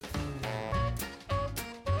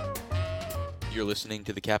You're listening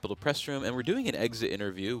to the Capitol Press Room, and we're doing an exit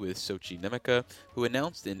interview with Sochie Nnaemeka, who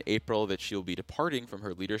announced in April that she'll be departing from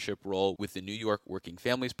her leadership role with the New York Working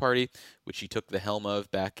Families Party, which she took the helm of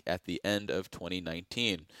back at the end of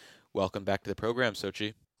 2019. Welcome back to the program,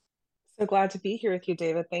 Sochie. So glad to be here with you,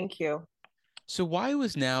 David. Thank you. So why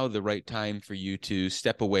was now the right time for you to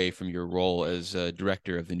step away from your role as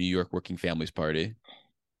director of the New York Working Families Party?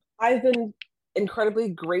 I've been incredibly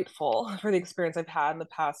grateful for the experience I've had in the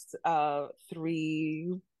past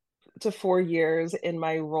 3 to 4 years in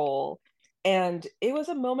my role. And it was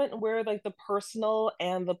a moment where like the personal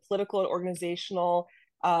and the political and organizational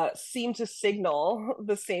seem to signal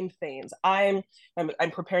the same things. I'm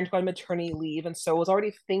preparing to go on maternity leave, and so I was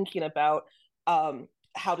already thinking about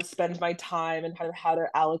how to spend my time and kind of how to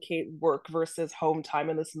allocate work versus home time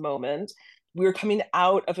in this moment. We were coming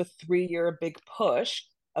out of a 3 year big push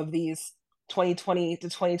of these 2020 to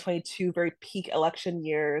 2022 very peak election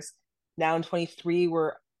years. Now in 23,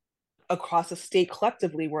 we're across the state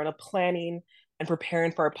collectively, we're in a planning and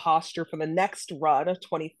preparing for our posture for the next run of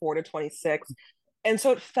 24 to 26. And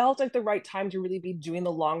so it felt like the right time to really be doing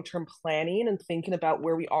the long-term planning and thinking about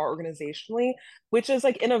where we are organizationally, which is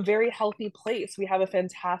like in a very healthy place. We have a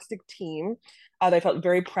fantastic team that I felt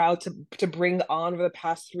very proud to bring on over the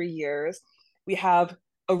past 3 years. We have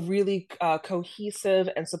a really cohesive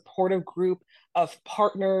and supportive group of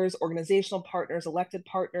partners, organizational partners, elected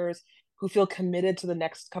partners who feel committed to the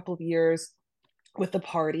next couple of years with the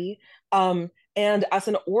party. And as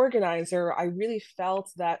an organizer, I really felt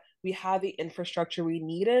that we had the infrastructure we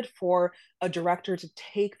needed for a director to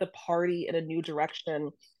take the party in a new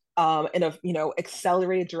direction, in a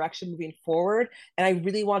accelerated direction moving forward. And I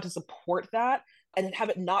really want to support that and have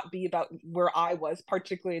it not be about where I was,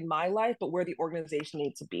 particularly in my life, but where the organization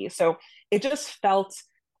needs to be. So it just felt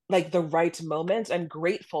like the right moment. I'm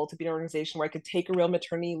grateful to be an organization where I could take a real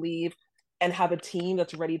maternity leave and have a team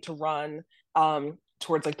that's ready to run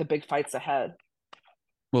towards like the big fights ahead.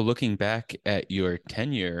 Well, looking back at your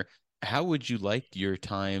tenure, how would you like your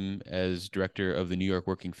time as director of the New York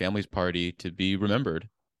Working Families Party to be remembered?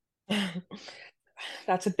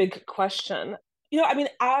 That's a big question. I mean,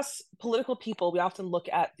 as political people, we often look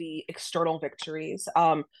at the external victories,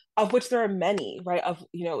 of which there are many, right?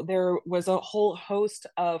 There was a whole host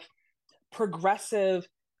of progressive,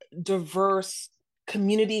 diverse,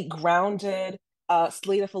 community grounded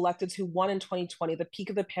slate of electeds who won in 2020, the peak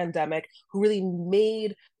of the pandemic, who really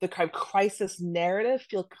made the kind of crisis narrative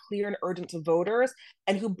feel clear and urgent to voters,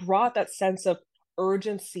 and who brought that sense of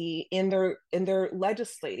urgency in their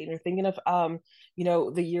legislating. You're thinking of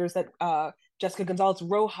the years that Jessica Gonzalez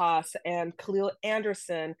Rojas and Khalil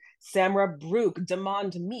Anderson, Samra Brook,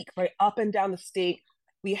 Demond Meek, right up and down the state.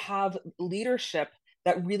 We have leadership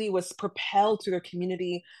that really was propelled through their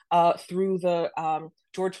community, through the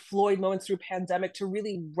George Floyd moments, through pandemic, to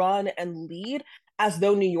really run and lead as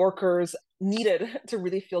though New Yorkers needed to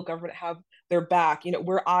really feel government have their back.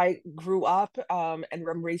 Where I grew up, and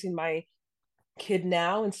I'm raising my kid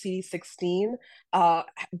now in CD16,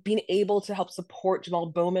 being able to help support Jamal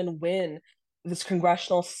Bowman win this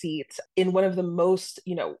congressional seat in one of the most,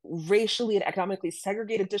 racially and economically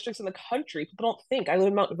segregated districts in the country. People don't think. I live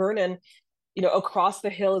in Mount Vernon. Across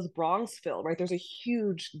the hill is Bronxville, right? There's a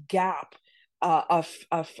huge gap of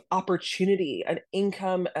opportunity and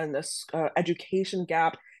income and this education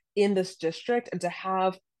gap in this district, and to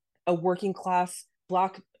have a working class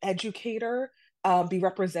Black educator be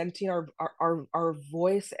representing our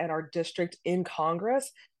voice and our district in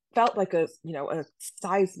Congress felt like a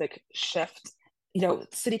seismic shift.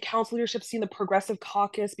 City council leadership, seeing the progressive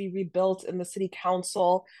caucus be rebuilt in the city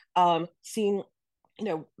council, seeing you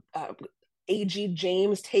know uh, AG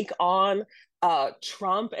James take on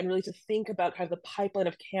Trump, and really to think about kind of the pipeline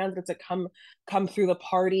of candidates that come through the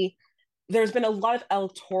party. There's been a lot of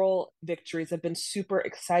electoral victories that have been super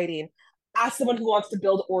exciting. As someone who wants to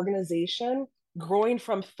build organization, growing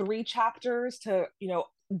from 3 chapters to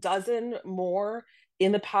dozen more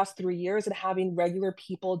in the past 3 years, and having regular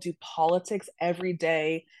people do politics every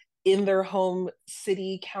day in their home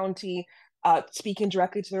city, county, speaking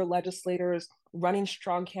directly to their legislators, running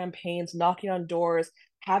strong campaigns, knocking on doors,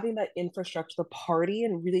 having that infrastructure, the party,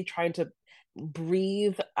 and really trying to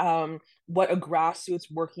breathe what a grassroots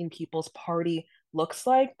working people's party looks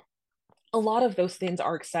like. A lot of those things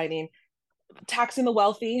are exciting. Taxing the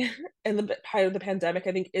wealthy in the height of the pandemic,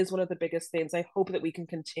 I think, is one of the biggest things I hope that we can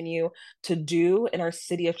continue to do in our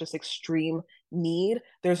city of just extreme need.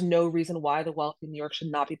 There's no reason why the wealthy in New York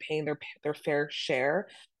should not be paying their fair share.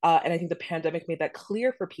 And I think the pandemic made that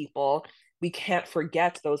clear for people. We can't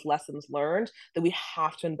forget those lessons learned, that we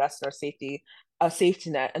have to invest in our safety a safety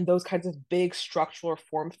net, and those kinds of big structural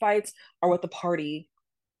reform fights are what the party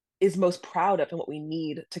is most proud of and what we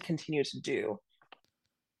need to continue to do.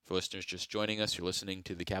 For listeners just joining us, you're listening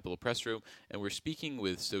to the Capitol Press Room, and we're speaking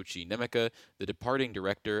with Sochie Nnaemeka, the departing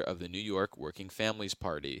director of the New York Working Families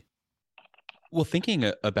Party. Well,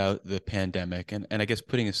 thinking about the pandemic and I guess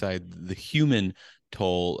putting aside the human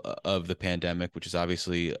toll of the pandemic, which is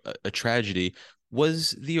obviously a tragedy,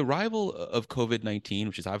 was the arrival of COVID-19,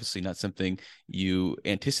 which is obviously not something you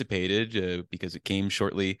anticipated because it came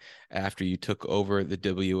shortly after you took over the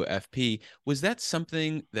WFP, was that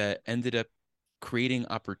something that ended up creating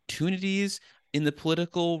opportunities in the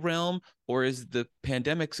political realm, or is the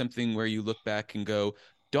pandemic something where you look back and go,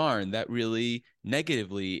 darn, that really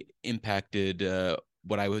negatively impacted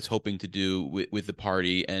what I was hoping to do with the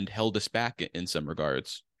party and held us back in some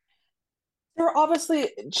regards? There are obviously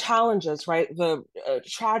challenges, right? The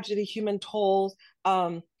tragedy, human tolls.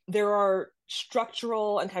 There are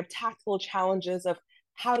structural and kind of tactical challenges of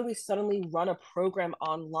how do we suddenly run a program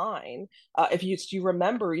online? If you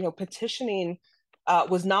remember, petitioning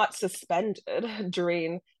was not suspended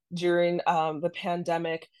during the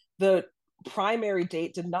pandemic. The primary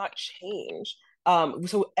date did not change.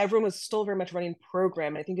 So everyone was still very much running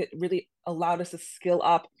program. And I think it really allowed us to skill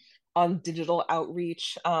up on digital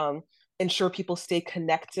outreach, ensure people stay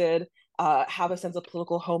connected, have a sense of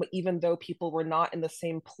political home, even though people were not in the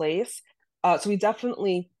same place. So we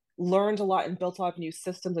definitely learned a lot and built a lot of new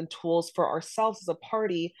systems and tools for ourselves as a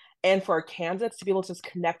party and for our candidates to be able to just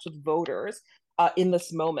connect with voters in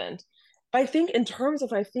this moment. But I think in terms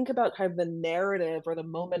of, I think about kind of the narrative or the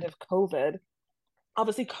moment of COVID,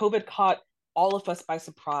 obviously COVID caught all of us by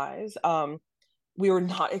surprise. We were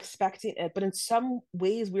not expecting it, but in some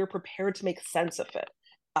ways we were prepared to make sense of it.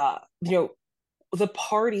 Uh, you know, the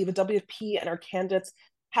party, the WFP, and our candidates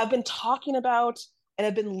have been talking about and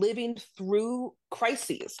have been living through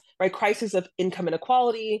crises, right? Crises of income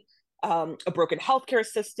inequality, a broken healthcare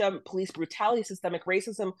system, police brutality, systemic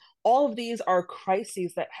racism. All of these are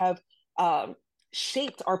crises that have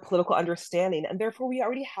shaped our political understanding. And therefore, we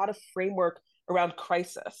already had a framework around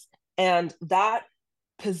crisis. And that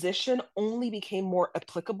position only became more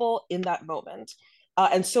applicable in that moment.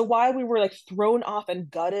 And so while we were like thrown off and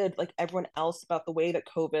gutted like everyone else about the way that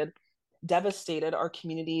COVID devastated our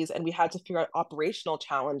communities and we had to figure out operational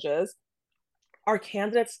challenges, our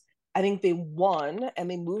candidates, I think they won and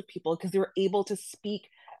they moved people because they were able to speak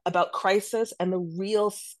about crisis and the real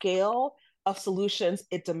scale of solutions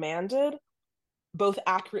it demanded, both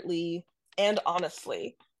accurately and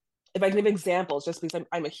honestly. If I can give examples, just because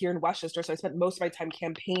I'm here in Westchester, so I spent most of my time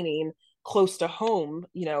campaigning close to home,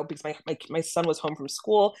 because my son was home from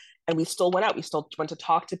school and we still went out. We still went to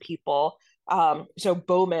talk to people. So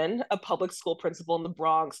Bowman, a public school principal in the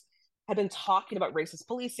Bronx, had been talking about racist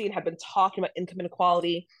policing, had been talking about income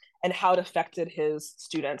inequality and how it affected his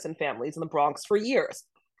students and families in the Bronx for years.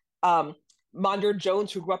 Mondir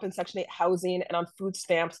Jones, who grew up in Section 8 housing and on food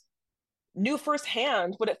stamps, knew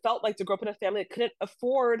firsthand what it felt like to grow up in a family that couldn't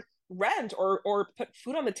afford rent or put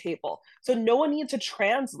food on the table. So no one needed to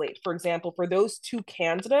translate, for example, for those two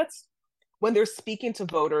candidates when they're speaking to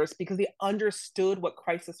voters because they understood what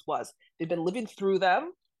crisis was. They've been living through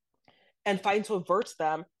them and fighting to avert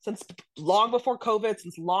them since long before COVID,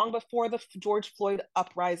 since long before the George Floyd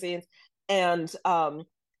uprisings. And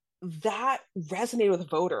that resonated with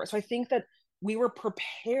voters. So I think that we were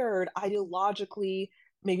prepared ideologically,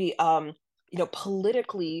 maybe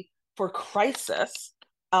politically for crisis,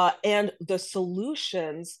 and the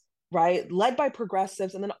solutions, right, led by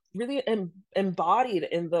progressives and then really embodied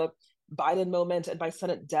in the Biden moment and by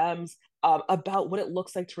Senate Dems, about what it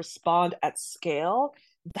looks like to respond at scale.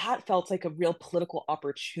 That felt like a real political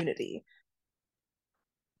opportunity.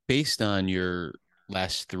 Based on your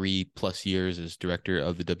last 3+ years as director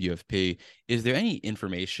of the WFP, is there any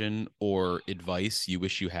information or advice you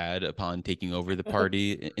wish you had upon taking over the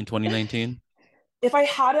party in 2019? If I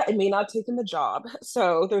had it, I may not have taken the job.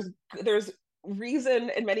 So there's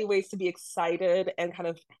reason in many ways to be excited and kind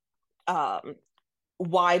of um,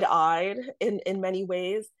 wide-eyed in many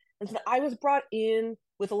ways. And so I was brought in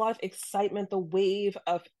with a lot of excitement, the wave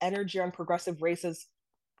of energy on progressive races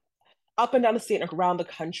up and down the state and around the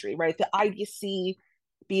country, right? The IDC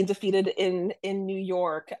being defeated in New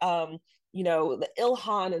York, the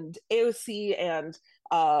Ilhan and AOC and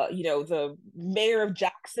the mayor of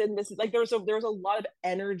Jackson. This is like there was a lot of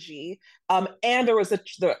energy, and there was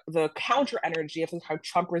the counter energy of the kind of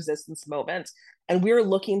Trump resistance moment, and we were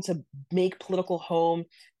looking to make political home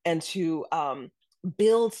and to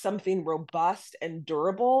build something robust and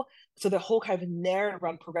durable. So the whole kind of narrative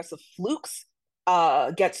around progressive flukes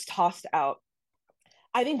gets tossed out.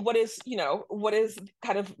 I think what is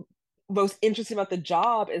kind of most interesting about the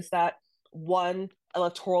job is that one,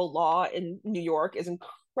 electoral law in New York is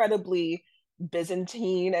incredibly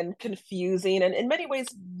Byzantine and confusing, and in many ways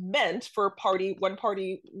meant for one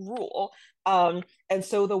party rule. And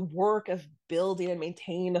so the work of building and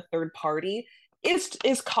maintaining a third party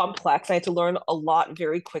is complex. I had to learn a lot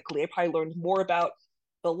very quickly. I probably learned more about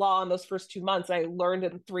the law in those first 2 months I learned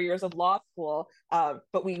in 3 years of law school.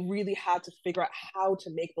 But we really had to figure out how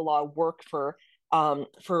to make the law work for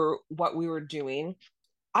what we were doing.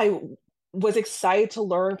 I was excited to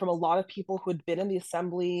learn from a lot of people who had been in the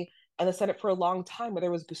assembly and the Senate for a long time, whether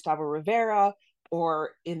it was Gustavo Rivera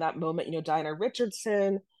or in that moment, Diana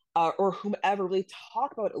Richardson, or whomever, really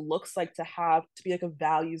talk about what it looks like to be like a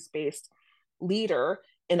values based leader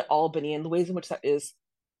in Albany and the ways in which that is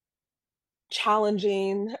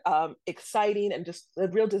challenging, exciting, and just a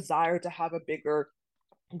real desire to have a bigger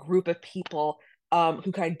group of people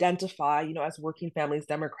who can identify, as working families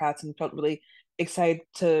Democrats, and felt really excited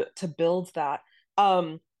to build that.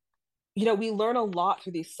 We learn a lot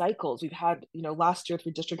through these cycles. We've had, last year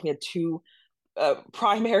through district, we had two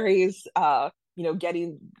primaries.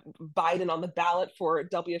 Getting Biden on the ballot for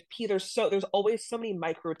WFP. There's always so many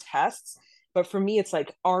micro tests, but for me, it's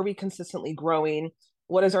like, are we consistently growing?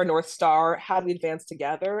 What is our North Star? How do we advance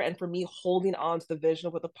together? And for me, holding on to the vision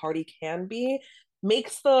of what the party can be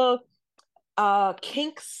makes the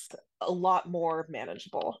kinks a lot more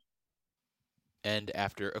manageable. And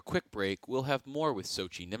after a quick break, we'll have more with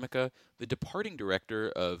Sochie Nnaemeka, the departing director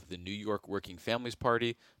of the New York Working Families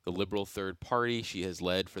Party, the liberal third party she has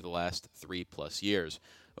led for the last 3+ years.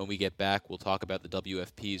 When we get back, we'll talk about the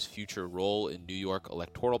WFP's future role in New York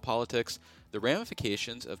electoral politics, the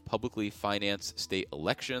ramifications of publicly financed state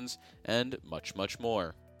elections, and much, much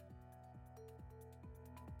more.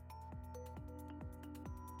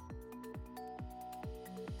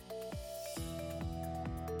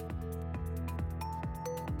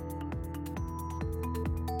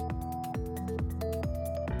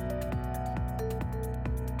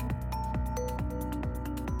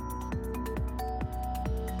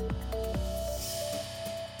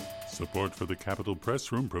 Support for the Capitol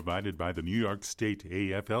Press Room provided by the New York State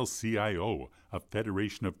AFL-CIO, a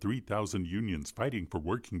federation of 3,000 unions fighting for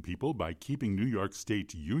working people by keeping New York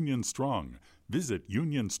State union strong. Visit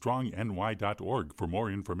unionstrongny.org for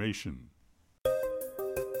more information.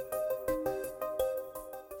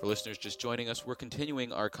 For listeners just joining us, we're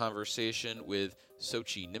continuing our conversation with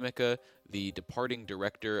Sochie Nnaemeka, the departing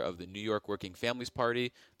director of the New York Working Families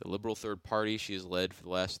Party, the liberal third party she has led for the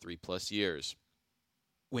last 3+ years.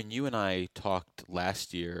 When you and I talked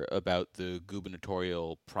last year about the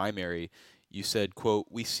gubernatorial primary, you said, quote,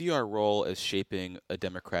 "We see our role as shaping a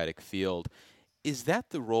democratic field." Is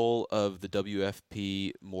that the role of the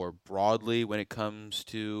WFP more broadly when it comes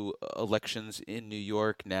to elections in New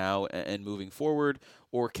York now and moving forward,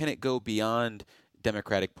 or can it go beyond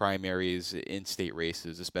Democratic primaries in state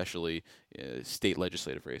races, especially state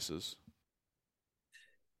legislative races?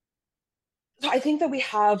 So I think that we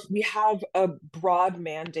have a broad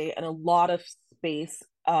mandate and a lot of space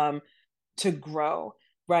to grow,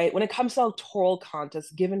 right? When it comes to electoral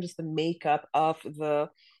contests, given just the makeup of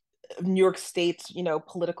the New York State's,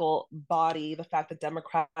 political body, the fact that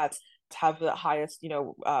Democrats have the highest,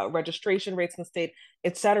 registration rates in the state,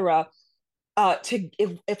 et cetera.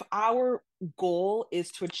 If our goal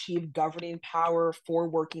is to achieve governing power for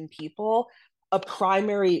working people, a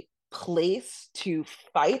primary place to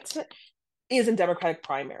fight is in Democratic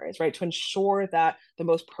primaries, right? To ensure that the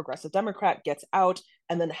most progressive Democrat gets out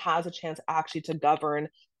and then has a chance actually to govern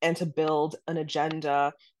and to build an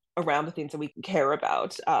agenda around the things that we care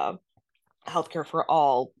about. Healthcare for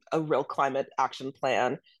all, a real climate action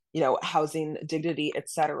plan, housing dignity,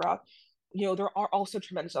 etc. There are also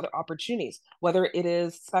tremendous other opportunities, whether it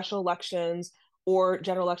is special elections or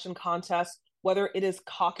general election contests, whether it is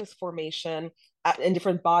caucus formation in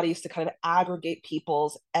different bodies to kind of aggregate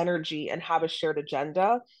people's energy and have a shared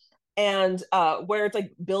agenda, and where it's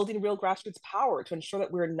like building real grassroots power to ensure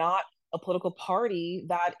that we're not a political party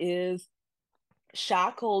that is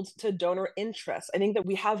shackled to donor interests. I think that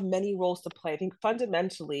we have many roles to play. I think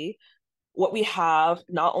fundamentally, what we have,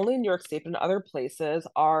 not only in New York State, but in other places,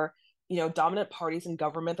 are dominant parties in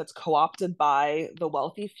government that's co-opted by the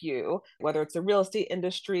wealthy few, whether it's the real estate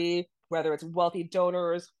industry, whether it's wealthy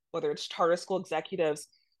donors, whether it's charter school executives,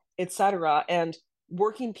 etc. And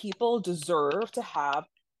working people deserve to have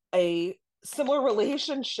a similar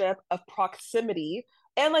relationship of proximity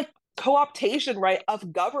and like co-optation, right,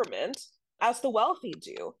 of government as the wealthy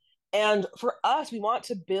do. And for us, we want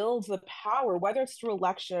to build the power, whether it's through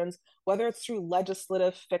elections, whether it's through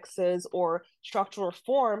legislative fixes or structural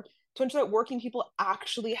reform, to ensure that working people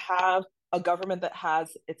actually have a government that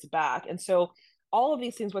has its back. And so all of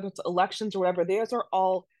these things, whether it's elections or whatever, those are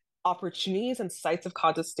all opportunities and sites of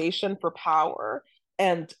contestation for power.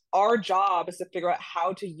 And our job is to figure out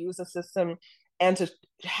how to use the system and to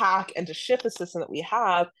hack and to shift the system that we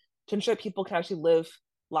have to ensure people can actually live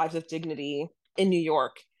lives of dignity in New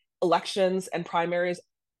York. Elections and primaries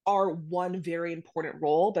are one very important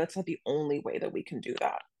role, but it's not the only way that we can do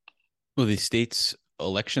that. Well, the state's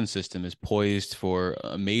election system is poised for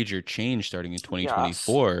a major change starting in Yes.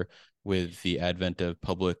 2024 with the advent of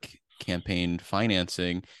public campaign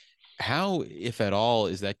financing. How, if at all,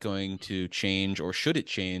 is that going to change, or should it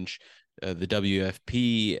change, the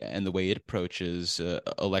WFP and the way it approaches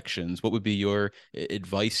elections? What would be your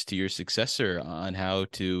advice to your successor on how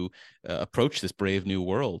to approach this brave new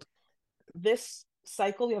world? This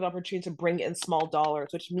cycle, we have an opportunity to bring in small dollars,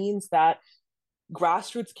 which means that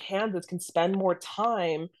grassroots candidates can spend more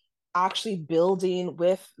time actually building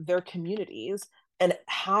with their communities and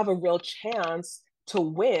have a real chance to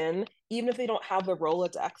win, even if they don't have the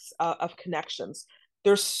Rolodex of connections.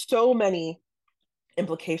 There's so many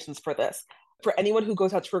implications for this. For anyone who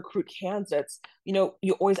goes out to recruit candidates,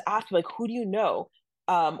 you always ask, like, who do you know?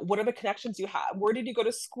 What are the connections you have? Where did you go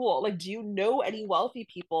to school? Like, do you know any wealthy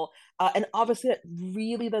people? And obviously, that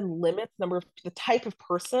really then limits the type of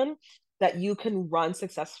person that you can run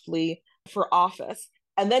successfully for office.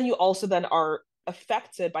 And then you also then are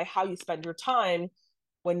affected by how you spend your time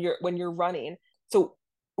when you're running. So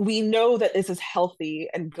we know that this is healthy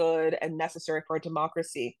and good and necessary for a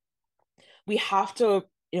democracy. We have to,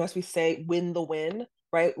 as we say, win the win,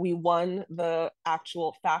 right? We won the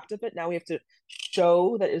actual fact of it. Now we have to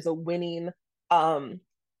show that is a winning um,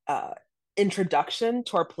 uh, introduction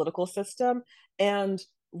to our political system and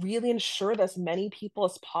really ensure that as many people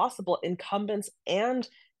as possible, incumbents and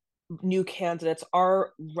new candidates,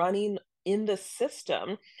 are running in the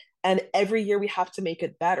system. And every year we have to make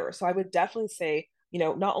it better. So I would definitely say,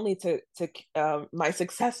 not only to my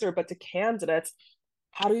successor, but to candidates,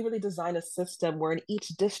 how do we really design a system where in each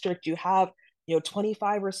district you have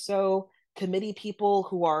 25 or so committee people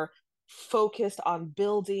who are focused on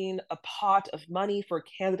building a pot of money for a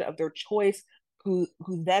candidate of their choice, who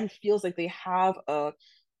then feels like they have a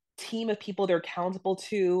team of people they're accountable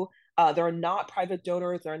to. They're not private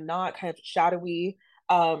donors, they're not kind of shadowy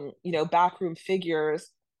backroom figures,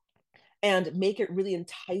 and make it really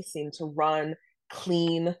enticing to run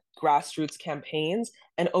clean grassroots campaigns.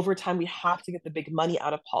 And over time, we have to get the big money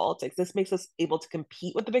out of politics. This makes us able to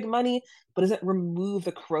compete with the big money, but doesn't remove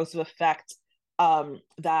the corrosive effect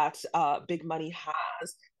that big money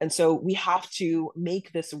has. And so we have to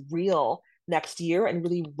make this real next year and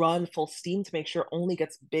really run full steam to make sure it only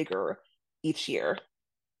gets bigger each year.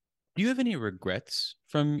 Do you have any regrets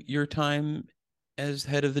from your time as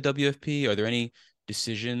head of the WFP? Are there any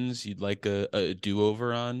decisions you'd like a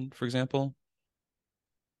do-over on, for example?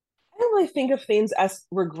 I don't really think of things as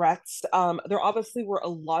regrets. There obviously were a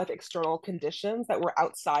lot of external conditions that were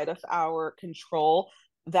outside of our control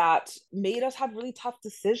that made us have really tough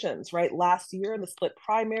decisions, right? Last year, in the split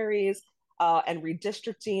primaries and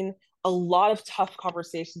redistricting, a lot of tough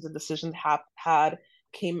conversations and decisions had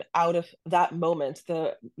came out of that moment.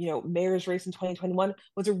 The mayor's race in 2021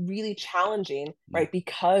 was a really challenging, Mm. right,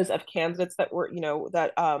 because of candidates that were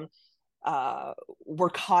that were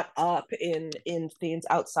caught up in things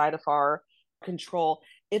outside of our control.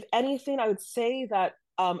 If anything, I would say that,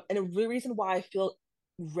 and the reason why I feel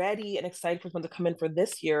ready and excited for someone to come in for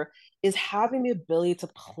this year is having the ability to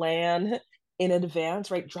plan in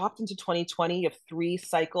advance. Right, dropped into 2020, you have 3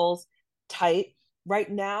 cycles tight.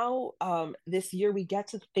 Right now, this year we get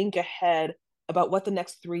to think ahead about what the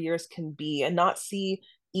next 3 years can be, and not see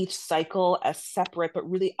each cycle as separate, but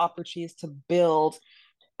really opportunities to build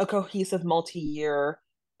a cohesive multi-year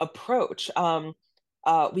approach.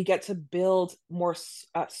 We get to build more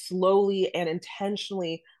slowly and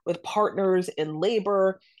intentionally with partners in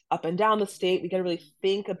labor up and down the state. We get to really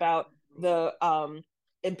think about the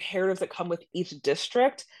imperatives that come with each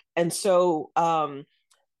district. And so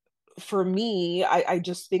for me, I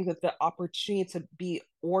just think that the opportunity to be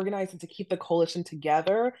organized and to keep the coalition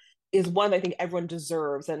together is one that I think everyone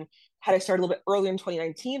deserves. And had I started a little bit earlier in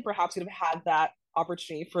 2019, perhaps we'd have had that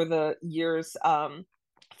opportunity for the years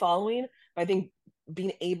following. But I think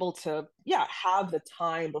being able to, yeah, have the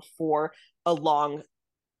time before a long,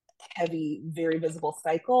 heavy, very visible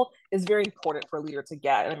cycle is very important for a leader to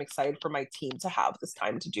get. And I'm excited for my team to have this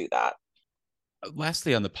time to do that.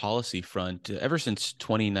 Lastly, on the policy front, ever since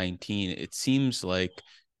 2019, it seems like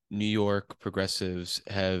New York progressives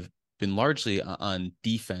have been largely on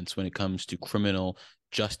defense when it comes to criminal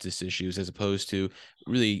justice issues, as opposed to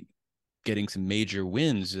really getting some major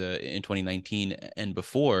wins in 2019 and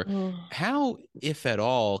before. Mm. How, if at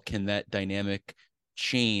all, can that dynamic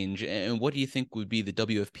change? And what do you think would be the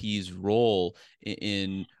WFP's role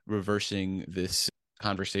in reversing this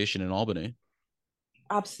conversation in Albany?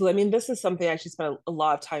 Absolutely. I mean, this is something I actually spent a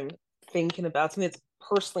lot of time thinking about, something that's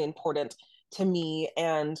personally important to me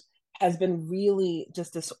and has been really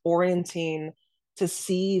just disorienting to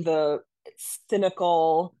see the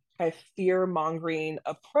cynical, kind of fear mongering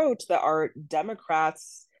approach that our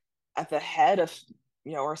Democrats at the head of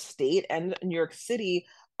our state and New York City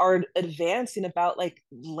are advancing about like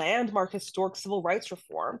landmark historic civil rights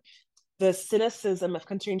reform. The cynicism of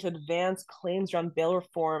continuing to advance claims around bail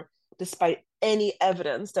reform despite any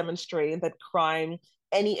evidence demonstrating that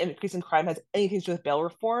any increase in crime has anything to do with bail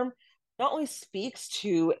reform, not only speaks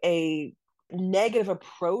to a negative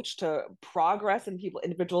approach to progress in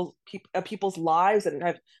people's lives and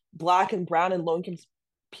have Black and brown and low income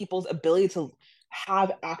people's ability to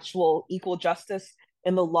have actual equal justice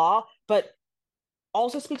in the law, but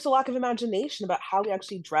also speaks to lack of imagination about how we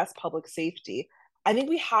actually address public safety. I think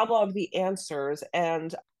we have a lot of the answers,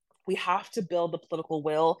 and we have to build the political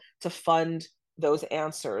will to fund those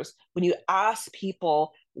answers. When you ask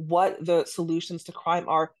people what the solutions to crime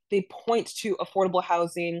are, they point to affordable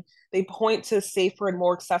housing, they point to safer and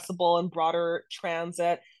more accessible and broader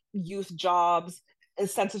transit, youth jobs, a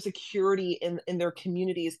sense of security in their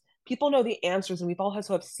communities. People know the answers, and we've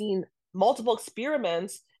also have seen multiple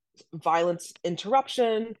experiments, violence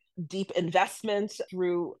interruption, deep investment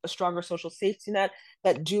through a stronger social safety net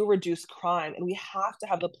that do reduce crime. And we have to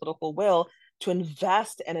have the political will to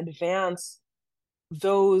invest and advance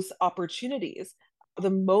those opportunities. The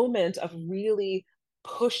moment of really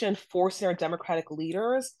pushing and forcing our Democratic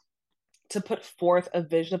leaders to put forth a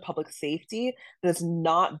vision of public safety that is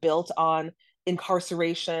not built on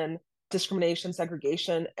incarceration, discrimination,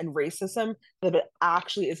 segregation, and racism, but it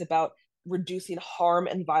actually is about reducing harm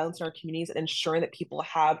and violence in our communities and ensuring that people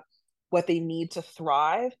have what they need to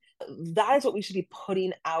thrive. That is what we should be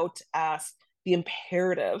putting out as the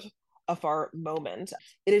imperative of our moment.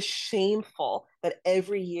 It is shameful that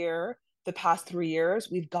every year, the past 3 years,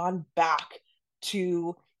 we've gone back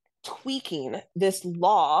to tweaking this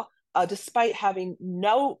law despite having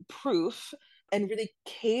no proof and really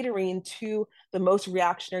catering to the most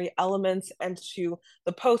reactionary elements and to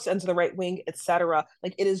the post and to the right wing, etc.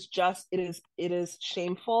 Like it is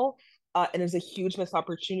shameful and it is a huge missed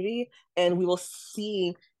opportunity. And we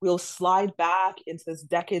will slide back into this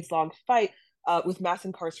decades long fight with mass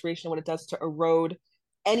incarceration, what it does to erode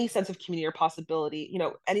any sense of community or possibility,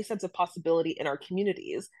 any sense of possibility in our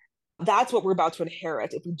communities. That's what we're about to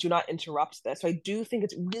inherit if we do not interrupt this. So I do think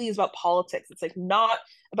it really is about politics. It's like not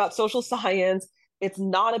about social science. It's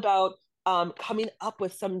not about coming up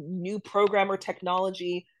with some new program or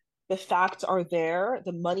technology. The facts are there.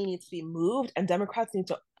 The money needs to be moved, and Democrats need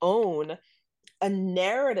to own a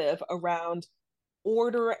narrative around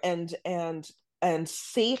order and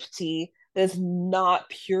safety that is not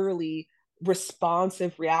purely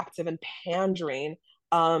responsive, reactive, and pandering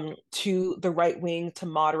to the right wing, to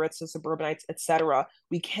moderates, to suburbanites, etc.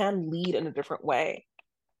 We can lead in a different way.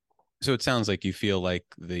 So it sounds like you feel like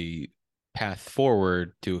the path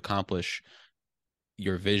forward to accomplish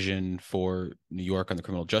your vision for New York on the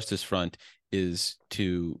criminal justice front is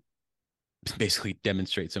to basically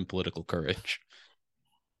demonstrate some political courage.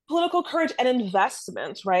 Political courage and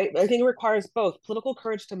investment, right? I think it requires both political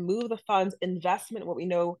courage to move the funds, investment, what we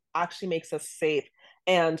know actually makes us safe,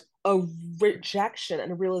 and a rejection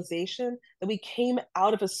and a realization that we came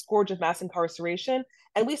out of a scourge of mass incarceration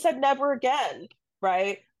and we said never again,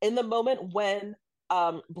 right? In the moment when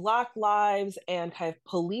Black lives and kind of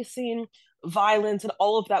policing violence and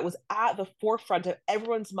all of that was at the forefront of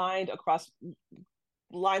everyone's mind across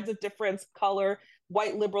lines of difference, color,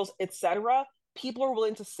 white liberals, etc., people are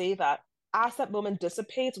willing to say that. As that moment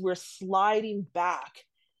dissipates, we're sliding back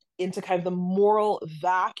into kind of the moral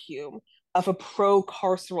vacuum of a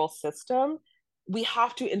pro-carceral system. We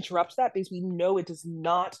have to interrupt that because we know it does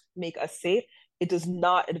not make us safe. It does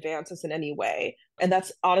not advance us in any way. And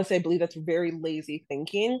that's honestly, I believe that's very lazy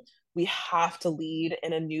thinking. We have to lead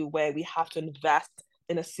in a new way. We have to invest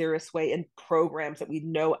in a serious way in programs that we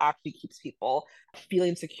know actually keeps people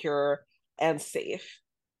feeling secure and safe.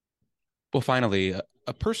 Well, finally,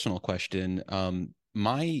 a personal question.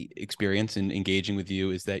 My experience in engaging with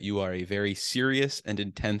you is that you are a very serious and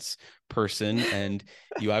intense person, and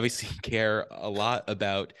you obviously care a lot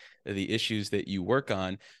about the issues that you work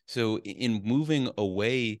on. So, in moving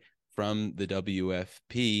away from the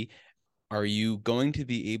WFP, are you going to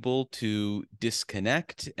be able to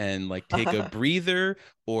disconnect and like take a breather,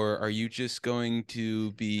 or are you just going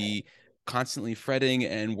to be constantly fretting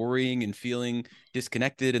and worrying and feeling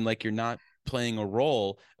disconnected and like you're not playing a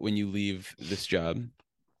role when you leave this job?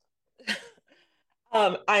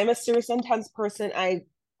 I'm a serious, intense person. I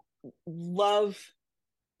love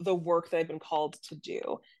the work that I've been called to do.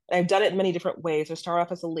 And I've done it in many different ways. I started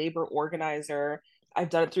off as a labor organizer. I've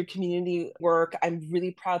done it through community work. I'm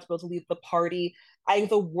really proud to be able to lead the party. I think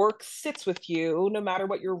the work sits with you no matter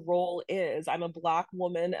what your role is. I'm a Black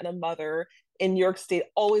woman and a mother in New York State,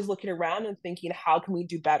 always looking around and thinking, how can we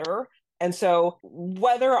do better? And so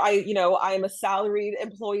whether I'm a salaried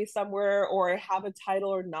employee somewhere or I have a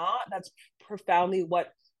title or not, that's profoundly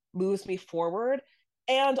what moves me forward.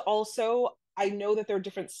 And also, I know that there are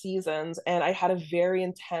different seasons, and I had a very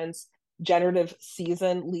intense generative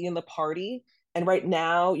season leading the party. And right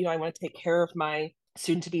now, I want to take care of my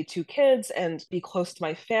soon to be two kids and be close to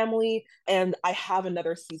my family. And I have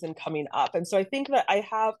another season coming up. And so I think that I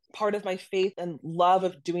have part of my faith and love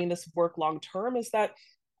of doing this work long term is that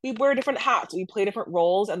we wear different hats, we play different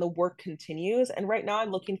roles, and the work continues. And right now,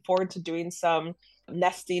 I'm looking forward to doing some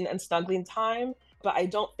nesting and snuggling time, but I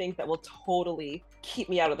don't think that will totally keep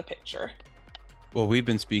me out of the picture. Well, we've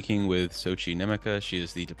been speaking with Sochie Nnaemeka. She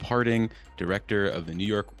is the departing director of the New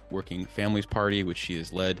York Working Families Party, which she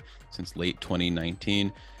has led since late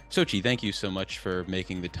 2019. Sochie, thank you so much for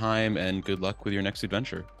making the time, and good luck with your next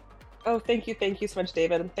adventure. Oh, thank you. Thank you so much,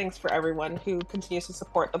 David. And thanks for everyone who continues to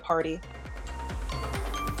support the party.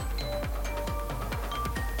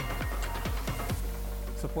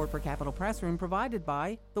 Support for Capitol Press Room provided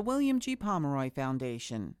by the William G. Pomeroy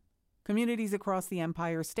Foundation. Communities across the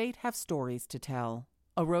Empire State have stories to tell.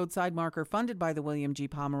 A roadside marker funded by the William G.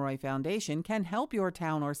 Pomeroy Foundation can help your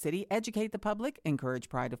town or city educate the public, encourage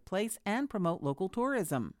pride of place, and promote local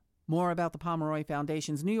tourism. More about the Pomeroy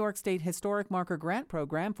Foundation's New York State Historic Marker Grant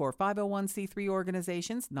Program for 501c3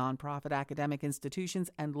 organizations, nonprofit academic institutions,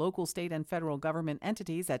 and local, state, and federal government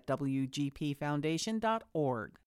entities at wgpfoundation.org.